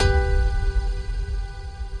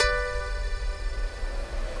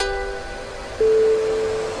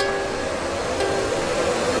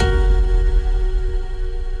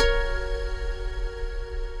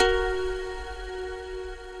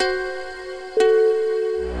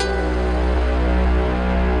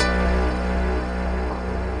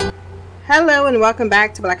Hello and welcome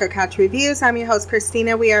back to Black Girl Couch Reviews. I'm your host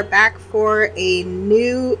Christina. We are back for a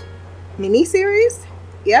new mini-series.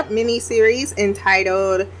 Mini-series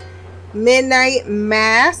entitled Midnight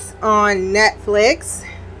Mass on Netflix.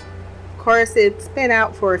 Of course, it's been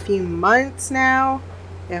out for a few months now,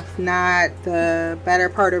 if not the better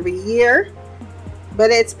part of a year.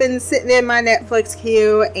 But it's been sitting in my Netflix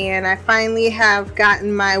queue and I finally have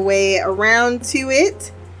gotten my way around to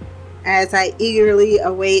it as I eagerly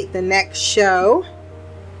await the next show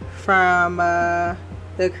from the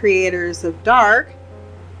creators of Dark.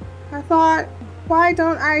 I thought, why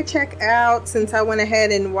don't I check out, since I went ahead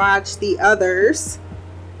and watched the others,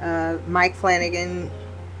 Mike Flanagan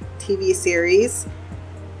TV series,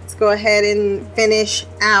 let's go ahead and finish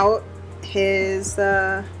out his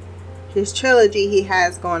trilogy he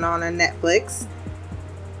has going on Netflix.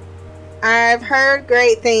 I've heard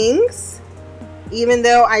great things, even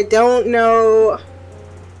though I don't know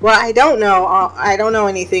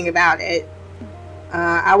anything about it.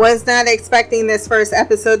 I was not expecting this first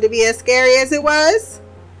episode to be as scary as it was,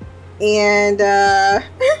 and that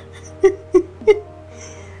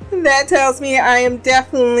tells me I am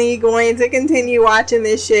definitely going to continue watching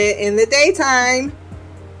this shit in the daytime,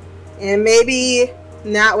 and maybe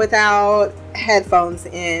not without headphones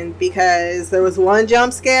in, because there was one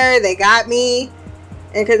jump scare that got me.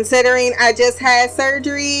 And considering I just had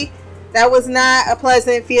surgery, that was not a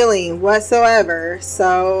pleasant feeling whatsoever.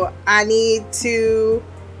 So I need to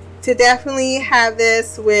definitely have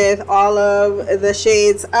this with all of the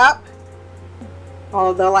shades up,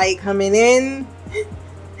 all the light coming in,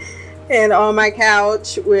 and on my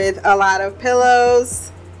couch with a lot of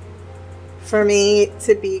pillows for me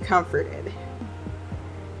to be comforted.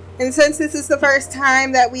 And since this is the first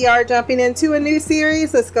time that we are jumping into a new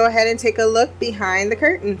series, let's go ahead and take a look behind the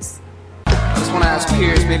curtains. I just want to ask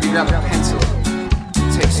peers, maybe grab a pencil,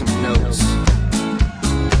 take some notes.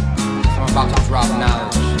 I'm about to drop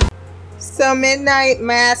knowledge. So Midnight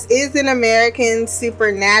Mass is an American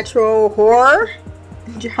supernatural horror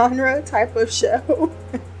genre type of show.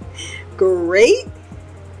 Great.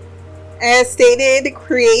 As stated,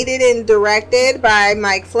 created and directed by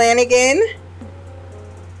Mike Flanagan.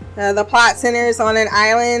 The plot centers on an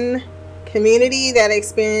island community that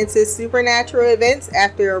experiences supernatural events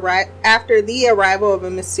after the arrival of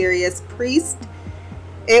a mysterious priest.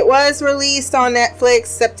 It was released on Netflix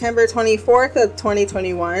September 24th of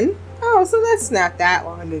 2021. Oh, so that's not that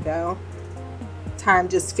long ago. Time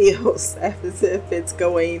just feels as if it's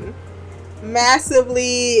going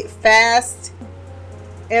massively fast.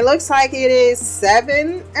 It looks like it is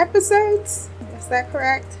 7 episodes. Is that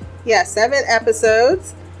correct? Yeah, 7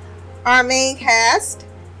 episodes. Our main cast: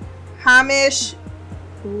 Hamish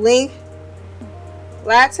Linklater,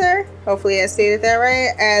 hopefully I stated that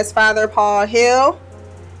right, as Father Paul Hill,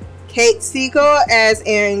 Kate Siegel as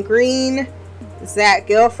Aaron Green, Zach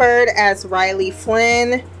Gilford as Riley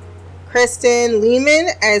Flynn, Kristen Lehman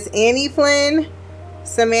as Annie Flynn,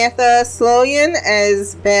 Samantha Sloyan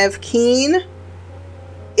as Bev Keane,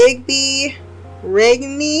 Igby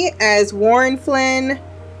Rigney as Warren Flynn,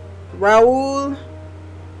 Raul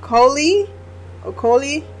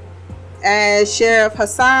Okoli as Sheriff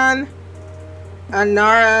Hassan,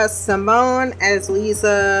 Anara Simone as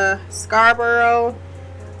Lisa Scarborough,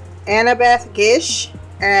 Annabeth Gish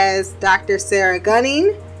as Dr. Sarah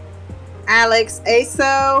Gunning, Alex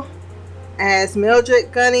Aso as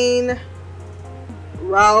Mildred Gunning,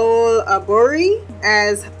 Raul Aburi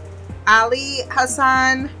as Ali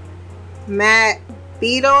Hassan, Matt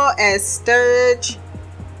Beadle as Sturge,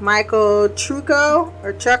 Michael Trucco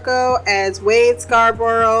as Wade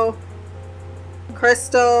Scarborough,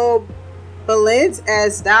 Crystal Balint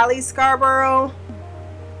as Dolly Scarborough,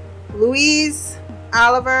 Louise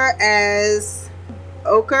Oliver as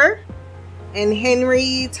Oker, and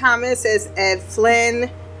Henry Thomas as Ed Flynn.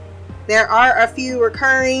 There are a few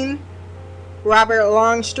recurring: Robert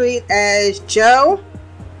Longstreet as Joe,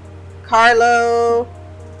 Carlo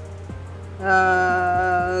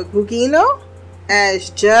Gugino as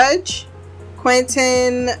Judge,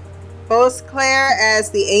 Quentin Beauclair as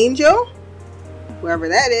the Angel, whoever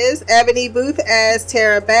that is, Ebony Booth as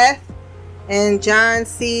Tara Beth, and John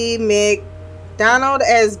C. McDonald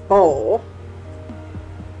as Bowl.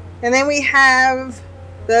 And then we have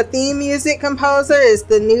the theme music composer is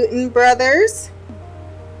the Newton Brothers.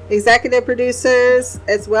 Executive producers,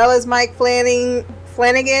 as well as Mike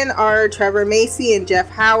Flanagan, are Trevor Macy and Jeff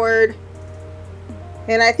Howard.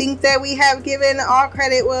 And I think that we have given all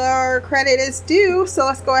credit where credit is due. So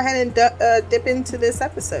let's go ahead and dip into this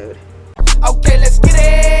episode. Okay, let's get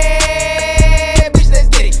it. Bitch, let's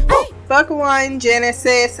get it. Book 1,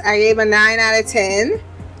 Genesis, I gave a 9 out of 10.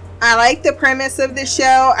 I like the premise of the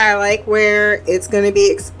show. I like where it's going to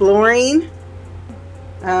be exploring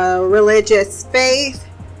religious faith,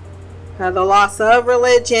 the loss of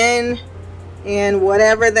religion, and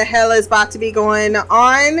whatever the hell is about to be going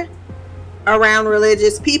on around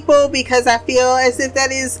religious people, because I feel as if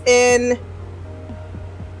that is in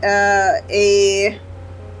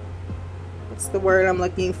what's the word I'm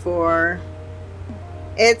looking for?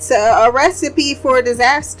 It's a recipe for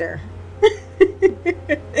disaster.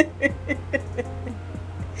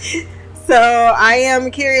 So I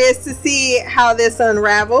am curious to see how this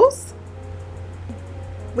unravels.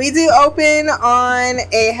 We do open on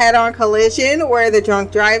a head-on collision where the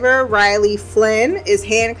drunk driver, Riley Flynn, is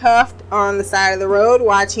handcuffed on the side of the road,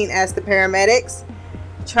 watching as the paramedics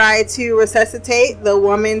try to resuscitate the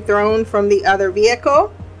woman thrown from the other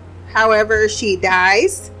vehicle. However, she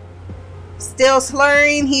dies. Still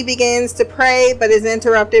slurring, he begins to pray, but is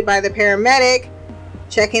interrupted by the paramedic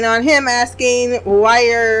checking on him, asking why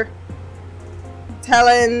you're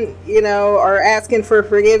telling, or asking for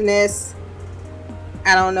forgiveness.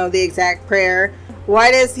 I don't know the exact prayer. Why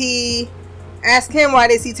does he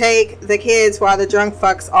take the kids while the drunk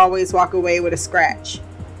fucks always walk away with a scratch?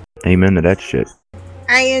 Amen to that shit.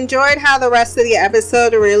 I enjoyed how the rest of the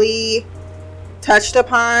episode really touched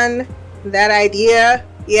upon that idea.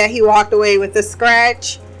 Yeah, he walked away with a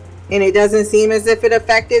scratch, and it doesn't seem as if it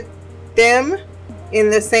affected them in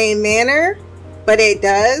the same manner, but it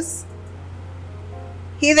does.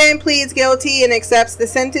 He then pleads guilty and accepts the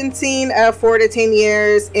sentencing of 4 to 10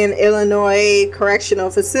 years in Illinois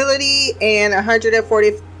Correctional Facility and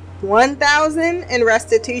 $141,000 in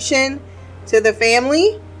restitution to the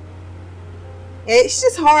family. It's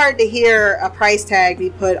just hard to hear a price tag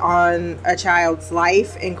be put on a child's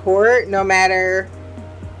life in court, no matter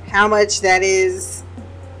how much that is.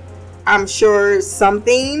 I'm sure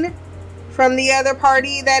something from the other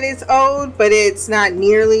party that is owed, but it's not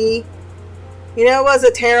nearly. It was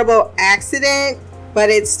a terrible accident, but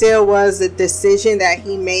it still was a decision that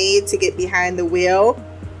he made to get behind the wheel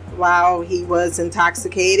while he was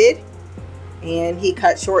intoxicated, and he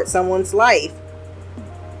cut short someone's life.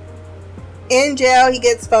 In jail, he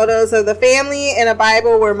gets photos of the family and a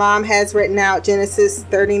Bible where mom has written out Genesis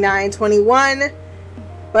 39:21.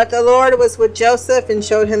 But the Lord was with Joseph and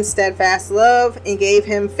showed him steadfast love and gave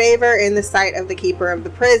him favor in the sight of the keeper of the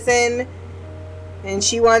prison. And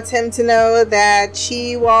she wants him to know that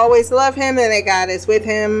she will always love him and that God is with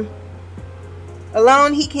him.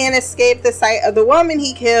 Alone, he can't escape the sight of the woman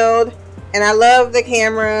he killed. And I love the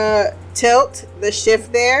camera tilt, the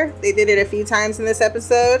shift there. They did it a few times in this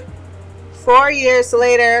episode. 4 years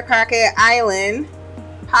later, Crockett Island,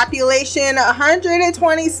 population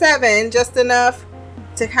 127, just enough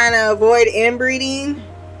to kind of avoid inbreeding,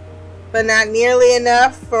 but not nearly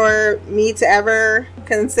enough for me to ever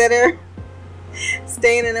consider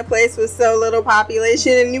staying in a place with so little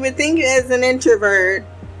population. And you would think as an introvert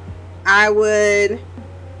I would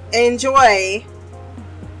enjoy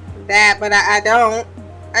that, but I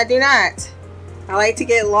do not. I like to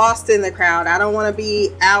get lost in the crowd. I don't want to be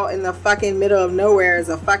out in the fucking middle of nowhere as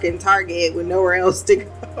a fucking target with nowhere else to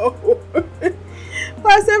go.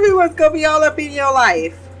 Plus everyone's gonna be all up in your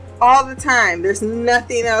life all the time. There's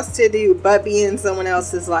nothing else to do but be in someone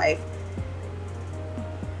else's life.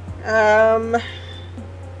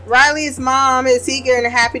 Riley's mom is eager and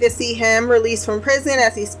happy to see him released from prison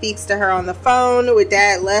as he speaks to her on the phone, with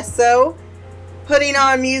Dad less so, putting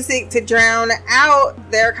on music to drown out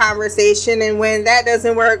their conversation, and when that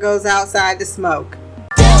doesn't work, goes outside to smoke.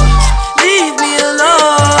 Leave me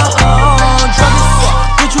alone. Drunk as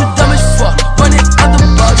fuck, bitch, you dumb as fuck. Running other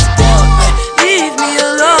bucks down. Leave me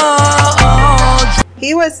alone.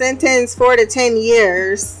 He was sentenced 4 to 10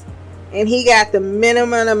 years, and he got the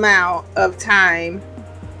minimum amount of time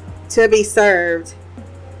to be served.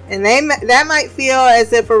 And that might feel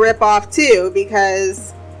as if a ripoff too,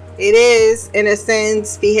 because it is, in a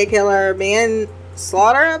sense, vehicular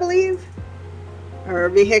manslaughter, I believe, or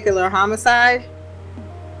vehicular homicide.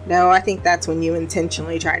 No, I think that's when you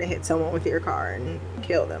intentionally try to hit someone with your car and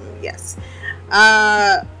kill them. Yes.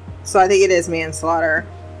 So I think it is manslaughter.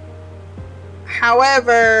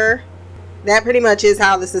 However, that pretty much is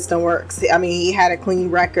how the system works. I mean, he had a clean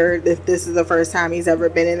record if this is the first time he's ever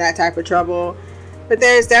been in that type of trouble. But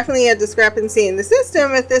there's definitely a discrepancy in the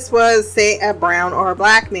system if this was, say, a brown or a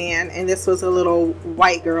black man, and this was a little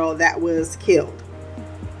white girl that was killed.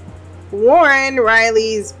 Warren,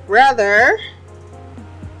 Riley's brother,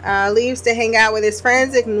 leaves to hang out with his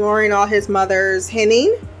friends, ignoring all his mother's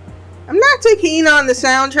hinting. I'm not too keen on the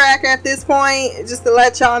soundtrack at this point, just to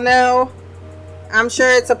let y'all know. I'm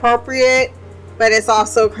sure it's appropriate, but it's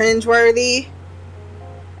also cringeworthy.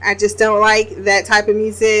 I just don't like that type of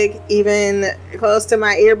music even close to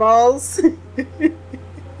my earballs.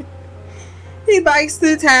 He bikes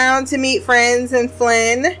through town to meet friends and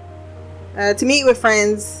Flynn. To meet with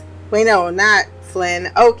friends. Wait, no, not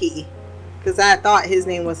Flynn. Oki. Because I thought his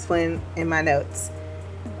name was Flynn in my notes.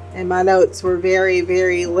 And my notes were very,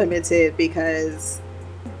 very limited because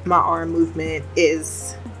my arm movement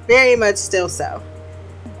is very much still so.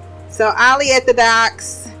 So Ollie at the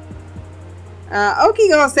docks. Oki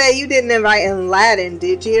gonna say you didn't invite Aladdin,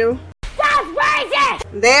 did you? That's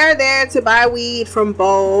racist! They're there to buy weed from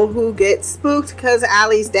Bo, who gets spooked because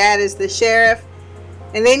Ollie's dad is the sheriff.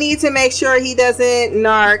 And they need to make sure he doesn't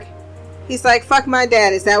narc. He's like, fuck my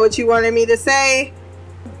dad, is that what you wanted me to say?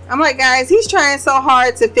 I'm like, guys, he's trying so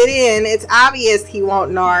hard to fit in. It's obvious he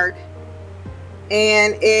won't narc.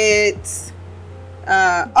 And it's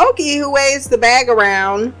Oki who waves the bag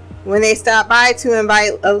around when they stop by to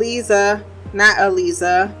invite Lisa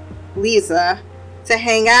to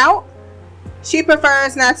hang out. She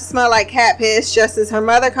prefers not to smell like cat piss, just as her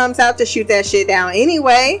mother comes out to shoot that shit down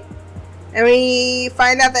anyway. And we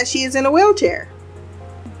find out that she is in a wheelchair.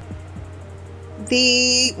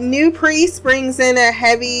 The new priest brings in a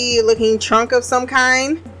heavy looking trunk of some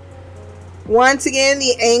kind. Once again,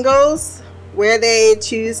 the angles where they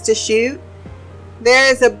choose to shoot.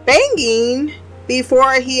 There is a banging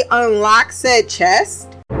before he unlocks said chest.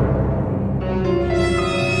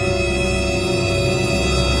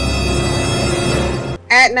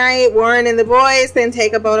 At night, Warren and the boys then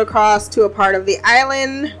take a boat across to a part of the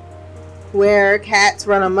island where cats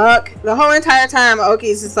run amok. The whole entire time,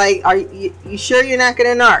 Oki's just like, are you sure you're not gonna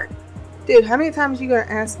narc? Dude, how many times are you gonna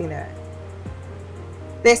ask me that?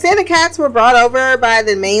 They say the cats were brought over by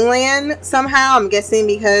the mainland somehow. I'm guessing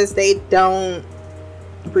because they don't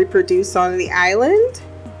reproduce on the island.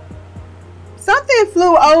 Something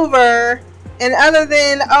flew over, and other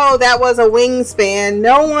than, oh, that was a wingspan,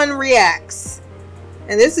 no one reacts.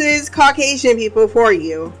 And this is Caucasian people for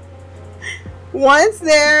you. Once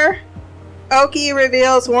there, Oki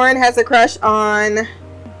reveals Warren has a crush on...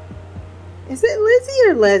 Is it Lizzie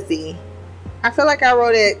or Leslie? I feel like I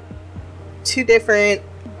wrote it two different...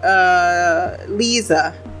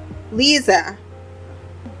 Lisa.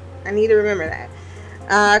 I need to remember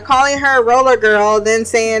that. Calling her roller girl, then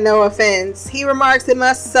saying no offense. He remarks it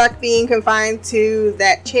must suck being confined to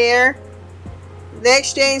that chair. They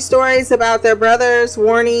exchange stories about their brothers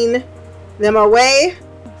warning them away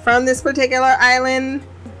from this particular island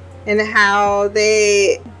and how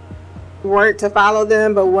they weren't to follow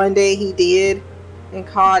them, but one day he did and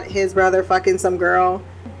caught his brother fucking some girl.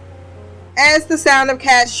 As the sound of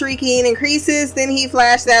cats shrieking increases, then he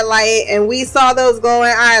flashed that light and we saw those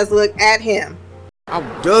glowing eyes look at him.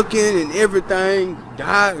 I'm ducking and everything,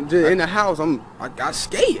 died in the house. I got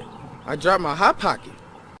scared. I dropped my hot pocket.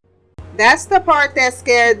 That's the part that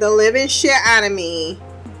scared the living shit out of me.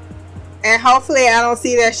 And hopefully I don't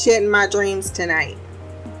see that shit in my dreams tonight.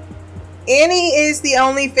 Annie is the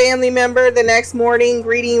only family member the next morning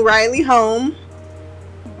greeting Riley home.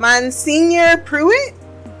 Monsignor Pruitt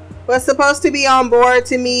was supposed to be on board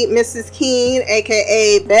to meet Mrs. Keene,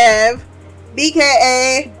 aka Bev,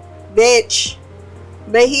 BKA bitch,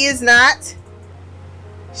 but he is not.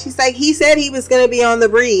 She's like, he said he was going to be on the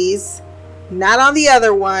breeze, not on the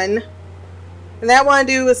other one. And that one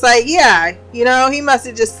dude was like, yeah, you know, he must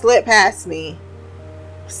have just slipped past me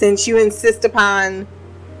since you insist upon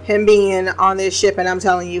him being on this ship and I'm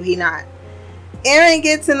telling you he not. Erin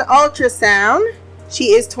gets an ultrasound.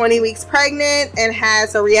 She is 20 weeks pregnant and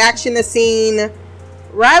has a reaction to seeing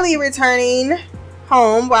Riley returning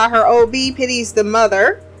home while her OB pities the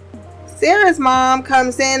mother. Sarah's mom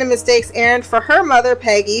comes in and mistakes Erin for her mother,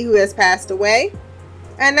 Peggy, who has passed away.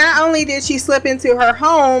 And not only did she slip into her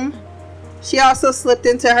home, she also slipped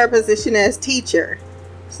into her position as teacher.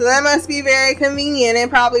 So that must be very convenient and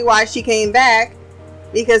probably why she came back,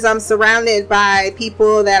 because I'm surrounded by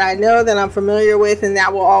people that I know, that I'm familiar with, and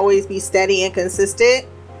that will always be steady and consistent.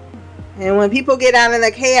 And when people get out in the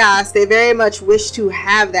chaos, they very much wish to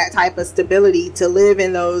have that type of stability, to live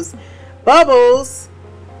in those bubbles,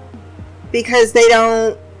 because they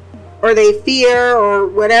don't, or they fear, or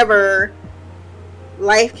whatever.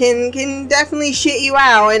 Life can definitely shit you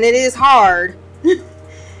out, and it is hard.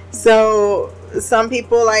 So some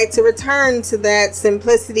people like to return to that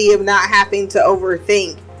simplicity of not having to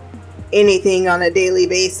overthink anything on a daily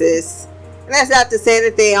basis. And that's not to say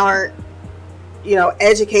that they aren't, you know,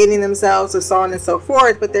 educating themselves or so on and so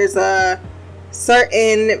forth, but there's a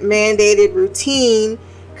certain mandated routine,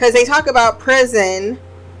 because they talk about prison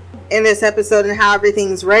in this episode and how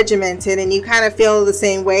everything's regimented, and you kind of feel the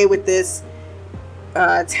same way with this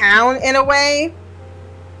town in a way.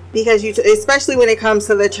 because especially when it comes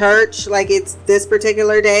to the church, like it's this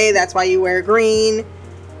particular day, that's why you wear green.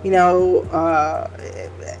 You know,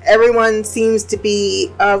 everyone seems to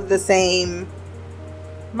be of the same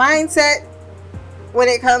mindset when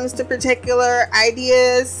it comes to particular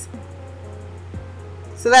ideas.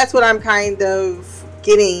 So that's what I'm kind of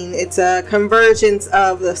getting. It's a convergence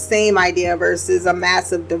of the same idea versus a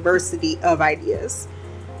massive diversity of ideas,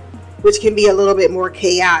 which can be a little bit more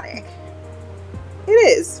chaotic. It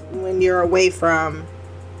is when you're away from,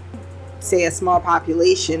 say, a small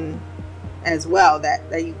population as well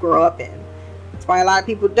that you grow up in. That's why a lot of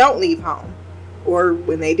people don't leave home, or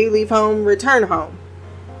when they do leave home, return home.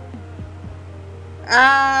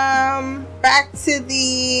 Back to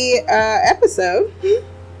the episode.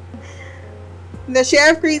 The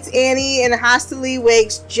sheriff greets Annie and hostilely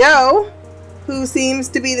wakes Joe, who seems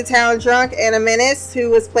to be the town drunk and a menace, who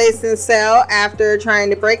was placed in a cell after trying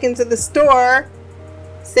to break into the store,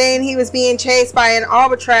 saying he was being chased by an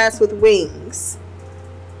albatross with wings.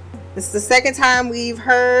 This is the second time we've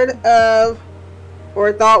heard of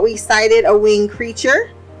or thought we sighted a winged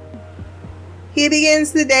creature. He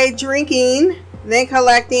begins the day drinking, then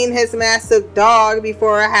collecting his massive dog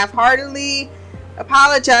before half-heartedly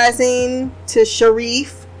apologizing to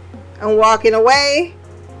Sharif and walking away.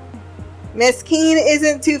 Miss Keene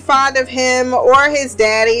isn't too fond of him or his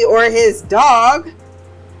daddy or his dog.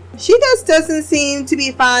 She just doesn't seem to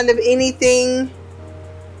be fond of anything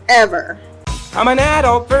ever. I'm an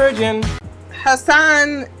adult virgin.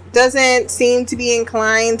 Hassan doesn't seem to be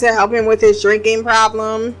inclined to help him with his drinking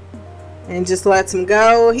problem and just lets him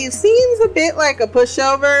go. He seems a bit like a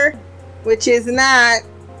pushover, which is not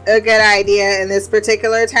a good idea in this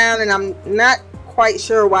particular town, and I'm not quite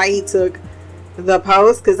sure why he took the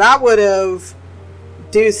post, because I would have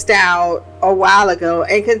deuced out a while ago.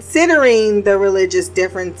 And considering the religious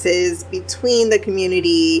differences between the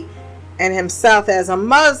community and himself as a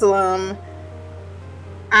Muslim,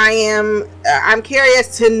 I'm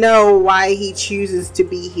curious to know why he chooses to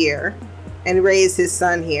be here and raise his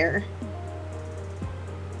son here.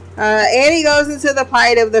 Annie goes into the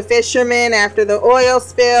plight of the fishermen after the oil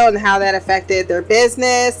spill and how that affected their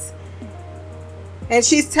business. And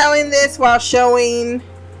she's telling this while showing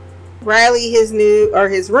Riley his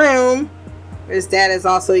room. His dad is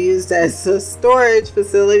also used as a storage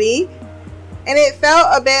facility. And it felt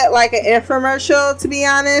a bit like an infomercial, to be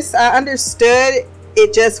honest. I understood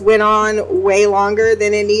it just went on way longer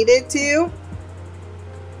than it needed to.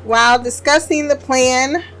 While discussing the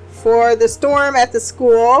plan for the storm at the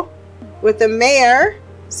school with the mayor,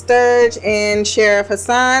 Sturge, and Sheriff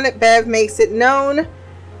Hassan, Bev makes it known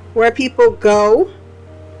where people go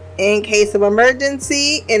in case of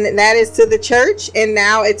emergency, and that is to the church, and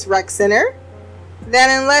now it's rec center.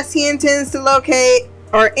 That unless he intends to locate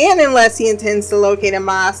a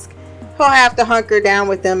mosque, he'll have to hunker down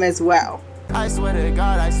with them as well. I swear to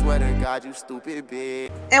God, you stupid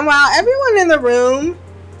bitch. And while everyone in the room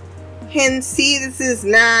can see this is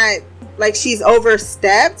not like she's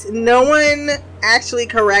overstepped, no one actually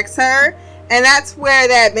corrects her. And that's where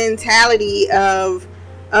that mentality of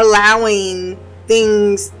allowing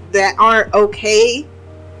things that aren't okay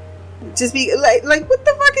just be like what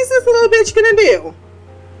the fuck is this little bitch gonna do?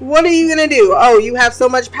 What are you gonna do? Oh, you have so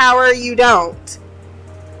much power, you don't.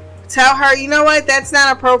 Tell her, you know what, that's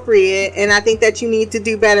not appropriate, and I think that you need to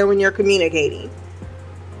do better when you're communicating.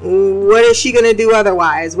 What is she gonna do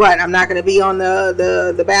otherwise? What, I'm not gonna be on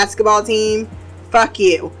the basketball team? Fuck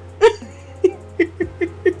you.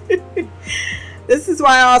 This is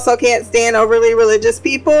why I also can't stand overly religious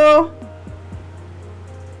people.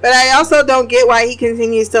 But I also don't get why he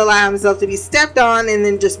continues to allow himself to be stepped on and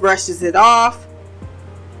then just brushes it off.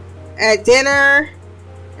 At dinner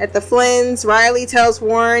at the Flynn's, Riley tells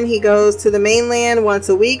Warren he goes to the mainland once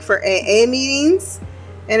a week for AA meetings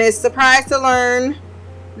and is surprised to learn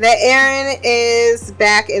that Erin is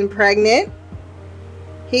back and pregnant.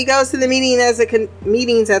 He goes to the meetings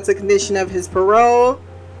as a condition of his parole.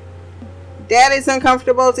 Dad is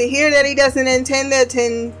uncomfortable to hear that he doesn't intend to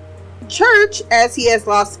attend church as he has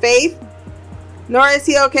lost faith. Nor is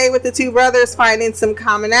he okay with the two brothers finding some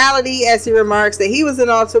commonality, as he remarks that he was an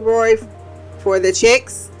altar boy for the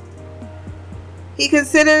chicks. He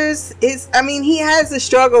considers he has a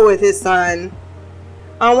struggle with his son.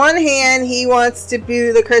 On one hand, he wants to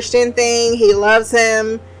do the Christian thing. He loves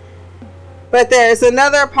him. But there's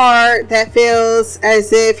another part that feels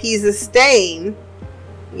as if he's a stain.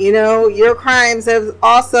 You know, your crimes have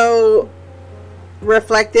also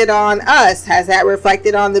reflected on us. Has that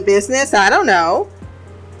reflected on the business? I don't know.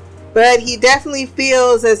 But he definitely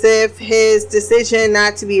feels as if his decision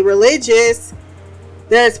not to be religious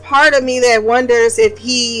there's part of me that wonders if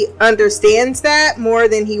he understands that more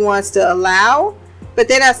than he wants to allow. But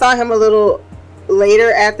then I saw him a little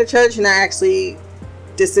later at the church, and I actually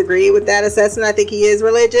disagree with that assessment. I think he is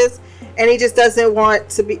religious, and he just doesn't want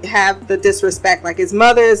to have the disrespect. Like, his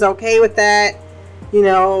mother is okay with that, you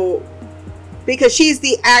know, because she's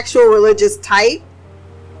the actual religious type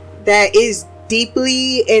that is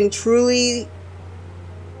deeply and truly,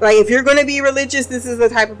 like, if you're going to be religious, this is the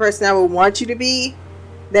type of person I would want you to be,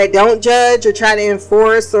 that don't judge or try to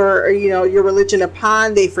enforce or you know, your religion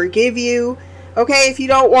upon. They forgive you. Okay, if you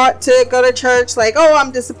don't want to go to church, like, oh,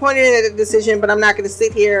 I'm disappointed in the decision, but I'm not going to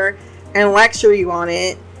sit here and lecture you on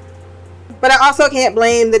it. But I also can't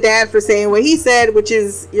blame the dad for saying what he said, which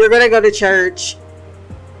is, you're going to go to church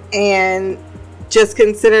and just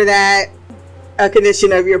consider that a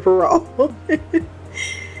condition of your parole.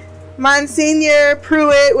 Monsignor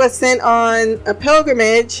Pruitt was sent on a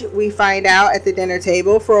pilgrimage, we find out at the dinner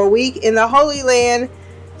table, for a week in the Holy Land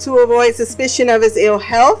to avoid suspicion of his ill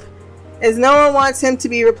health, as no one wants him to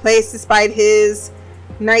be replaced despite his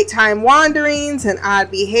nighttime wanderings and odd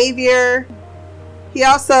behavior. He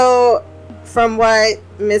also, from what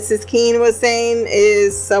Mrs. Keene was saying,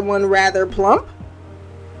 is someone rather plump.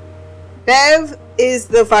 Bev is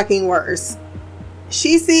the fucking worst.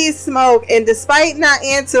 She sees smoke, and despite not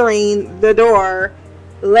answering the door,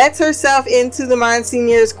 lets herself into the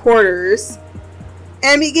Monsignor's quarters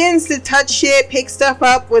and begins to touch shit, pick stuff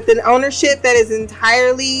up with an ownership that is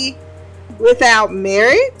entirely without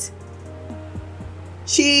merit.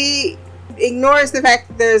 She ignores the fact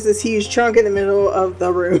that there's this huge trunk in the middle of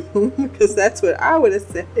the room, because that's what I would have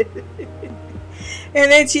said. And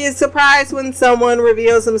then she is surprised when someone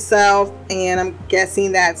reveals himself, and I'm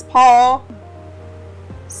guessing that's Paul.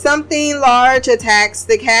 Something large attacks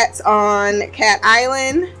the cats on Cat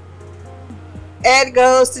Island. Ed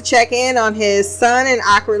goes to check in on his son and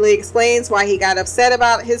awkwardly explains why he got upset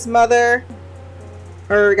about his mother,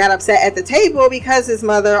 or got upset at the table because his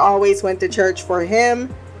mother always went to church for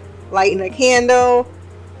him, lighting a candle.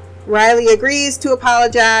 Riley agrees to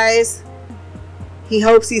apologize. He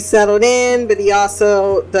hopes he's settled in, but he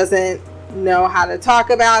also doesn't know how to talk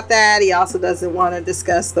about that. He also doesn't want to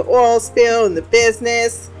discuss the oil spill and the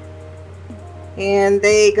business. And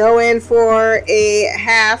they go in for a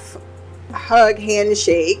half hug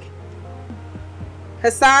handshake.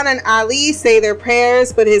 Hassan and Ali say their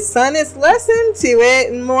prayers, but his son is less into it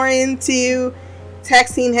and more into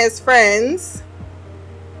texting his friends.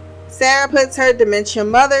 Sarah puts her dementia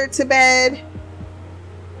mother to bed.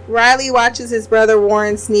 Riley watches his brother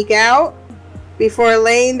Warren sneak out before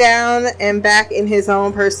laying down and back in his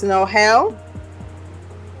own personal hell.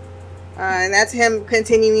 And that's him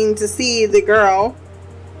continuing to see the girl.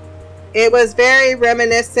 It was very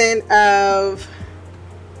reminiscent of...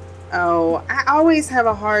 Oh, I always have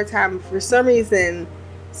a hard time, for some reason,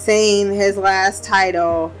 saying his last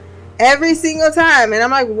title every single time. And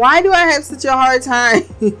I'm like, why do I have such a hard time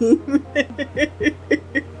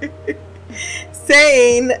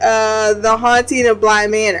saying The Haunting of Bly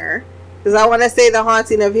Manor? Because I want to say The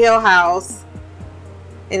Haunting of Hill House,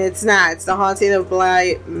 and it's not. It's The Haunting of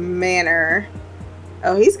Bly Manor.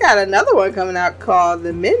 Oh, he's got another one coming out called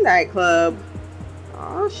The Midnight Club.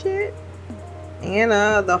 Oh, shit. And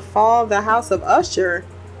The Fall of the House of Usher.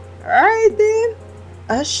 Alright then.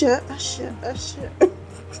 Usher.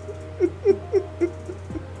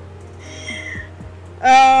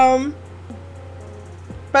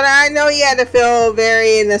 But I know he had to feel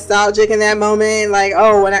very nostalgic in that moment. Like,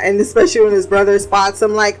 oh, and especially when his brother spots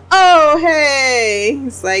him, like, oh, hey.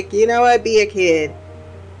 It's like, you know what? Be a kid.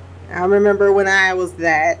 I remember when I was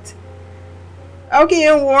that. Oki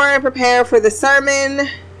and Warren prepare for the sermon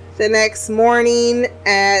the next morning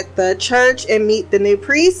at the church and meet the new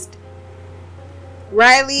priest.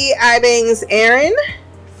 Riley eyebangs Aaron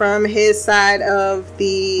from his side of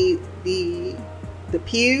the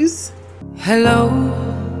pews. Hello,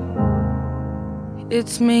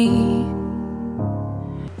 it's me.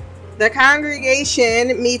 The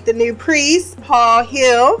congregation meet the new priest, Paul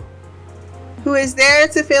Hill, who is there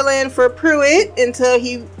to fill in for Pruitt until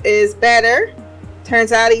he is better.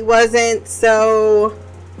 Turns out he wasn't so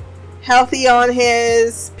healthy on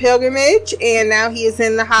his pilgrimage, and now he is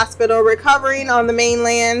in the hospital recovering on the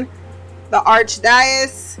mainland. The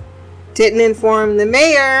archdiocese didn't inform the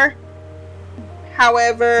mayor.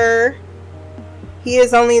 However, he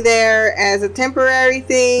is only there as a temporary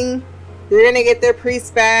thing. They're going to get their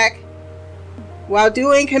priest back. While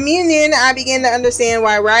doing communion, I begin to understand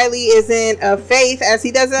why Riley isn't of faith, as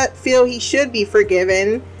he doesn't feel he should be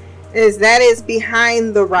forgiven, as that is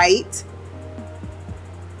behind the rite.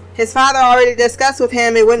 His father already discussed with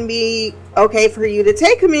him it wouldn't be okay for you to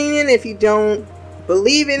take communion if you don't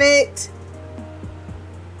believe in it.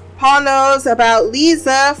 Paul knows about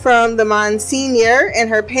Lisa from the Monsignor, and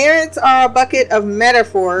her parents are a bucket of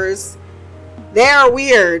metaphors. They are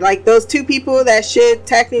weird, like those two people that should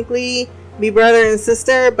technically be brother and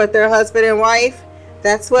sister, but they're husband and wife.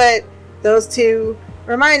 That's what those two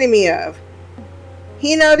reminded me of.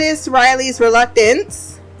 He noticed Riley's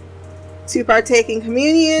reluctance to partake in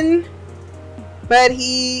communion, but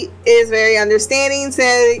he is very understanding,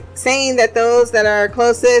 saying that those that are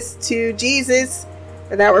closest to Jesus,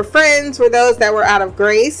 or that were friends, were those that were out of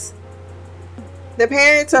grace. The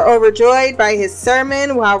parents are overjoyed by his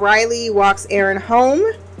sermon while Riley walks Aaron home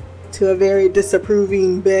to a very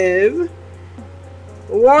disapproving Bev.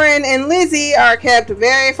 Warren and Lizzie are kept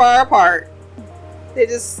very far apart.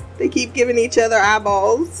 They keep giving each other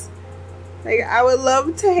eyeballs. Like, I would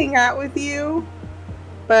love to hang out with you,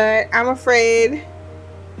 but I'm afraid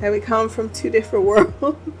that we come from two different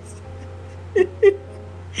worlds. I'm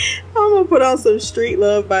gonna put on some Street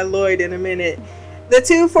Love by Lloyd in a minute. The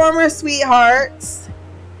two former sweethearts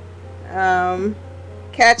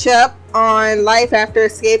catch up on life after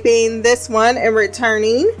escaping this one and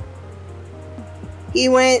returning. She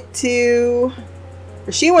went to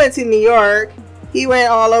New York. He went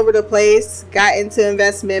all over the place, got into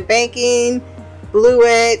investment banking, blew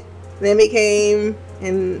it, then became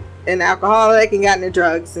an alcoholic and got into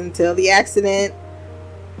drugs until the accident.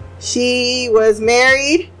 She was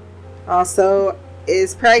married, also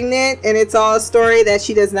is pregnant, and it's all a story that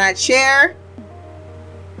she does not share.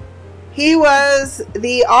 He was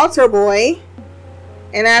the altar boy,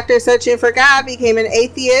 and after searching for God, became an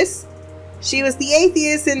atheist. She was the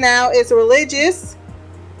atheist and now is religious.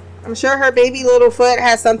 I'm sure her baby little foot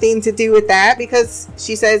has something to do with that, because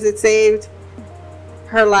she says it saved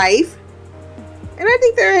her life. And I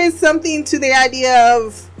think there is something to the idea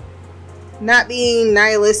of not being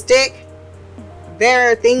nihilistic.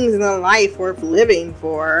 There are things in life worth living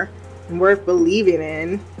for and worth believing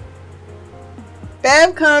in.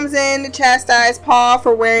 Bev comes in to chastise Paul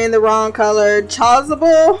for wearing the wrong colored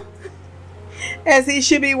chasuble, as he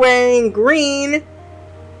should be wearing green.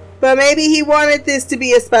 But maybe he wanted this to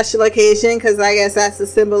be a special occasion, because I guess that's the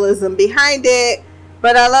symbolism behind it.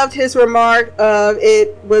 But I loved his remark of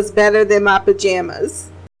it was better than my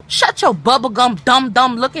pajamas. Shut your bubblegum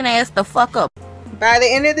dumb looking ass the fuck up. By the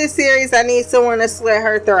end of this series, I need someone to slit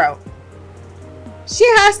her throat. She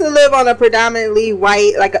has to live on a predominantly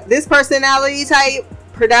white, like this personality type,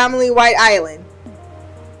 predominantly white island.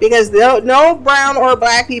 Because no brown or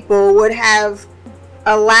black people would have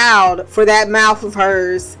allowed for that mouth of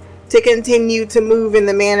hers to continue to move in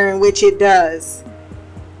the manner in which it does.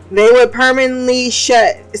 They would permanently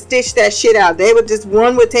stitch that shit out. They would just,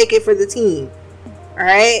 one would take it for the team.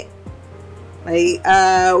 Alright? Like,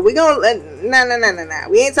 we gonna, no.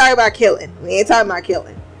 We ain't talking about killing.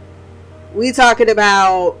 We talking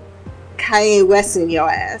about Kanye Westing your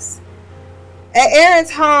ass. At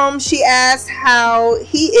Aaron's home, she asks how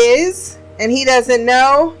he is, and he doesn't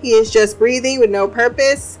know. He is just breathing with no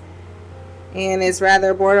purpose, and is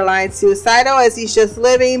rather borderline suicidal, as he's just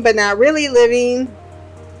living but not really living.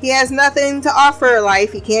 He has nothing to offer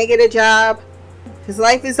life. He can't get a job. His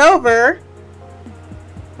life is over.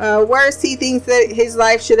 Worse, he thinks that his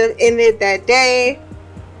life should have ended that day.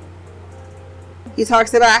 He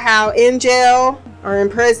talks about how in jail or in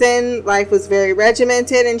prison, life was very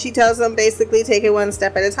regimented, and she tells him basically take it one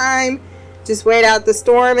step at a time. Just wait out the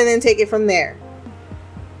storm and then take it from there.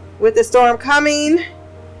 With the storm coming,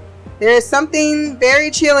 there is something very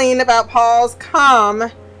chilling about Paul's calm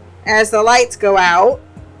as the lights go out.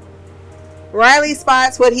 Riley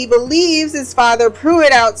spots what he believes is Father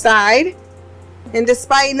Pruitt outside, and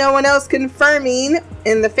despite no one else confirming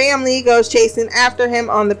in the family, goes chasing after him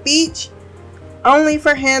on the beach, only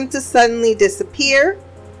for him to suddenly disappear.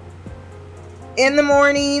 In the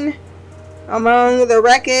morning, among the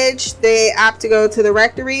wreckage, they opt to go to the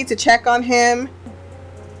rectory to check on him.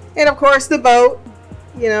 And of course the boat,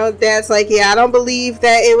 Dad's like, yeah, I don't believe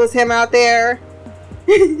that it was him out there.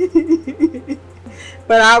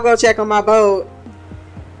 But I'll go check on my boat.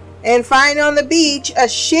 And find on the beach a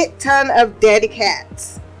shit ton of dead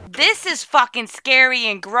cats. This is fucking scary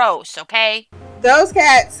and gross, okay? Those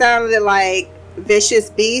cats sounded like vicious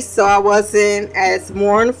beasts, so I wasn't as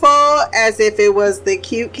mournful as if it was the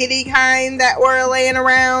cute kitty kind that were laying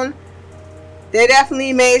around. They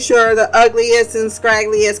definitely made sure the ugliest and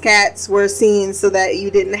scraggliest cats were seen so that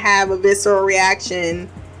you didn't have a visceral reaction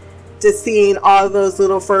to seeing all those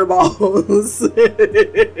little fur balls.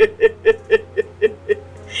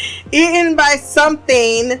 Eaten by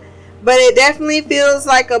something But it definitely feels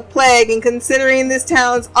like a plague, and considering this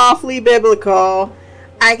town's awfully biblical,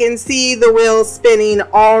 I can see the wheels spinning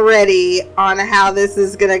already on how this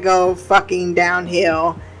is gonna go fucking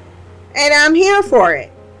downhill. And I'm here for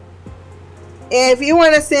it. If you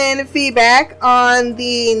want to send feedback on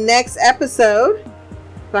the next episode,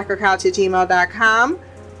 blackercouch@gmail.com,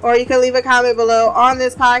 or you can leave a comment below on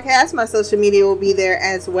this podcast. My social media will be there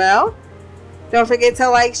as well. Don't forget to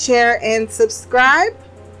like, share, and subscribe.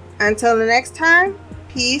 Until the next time,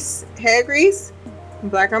 peace, hair grease,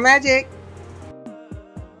 and Black Girl Magic.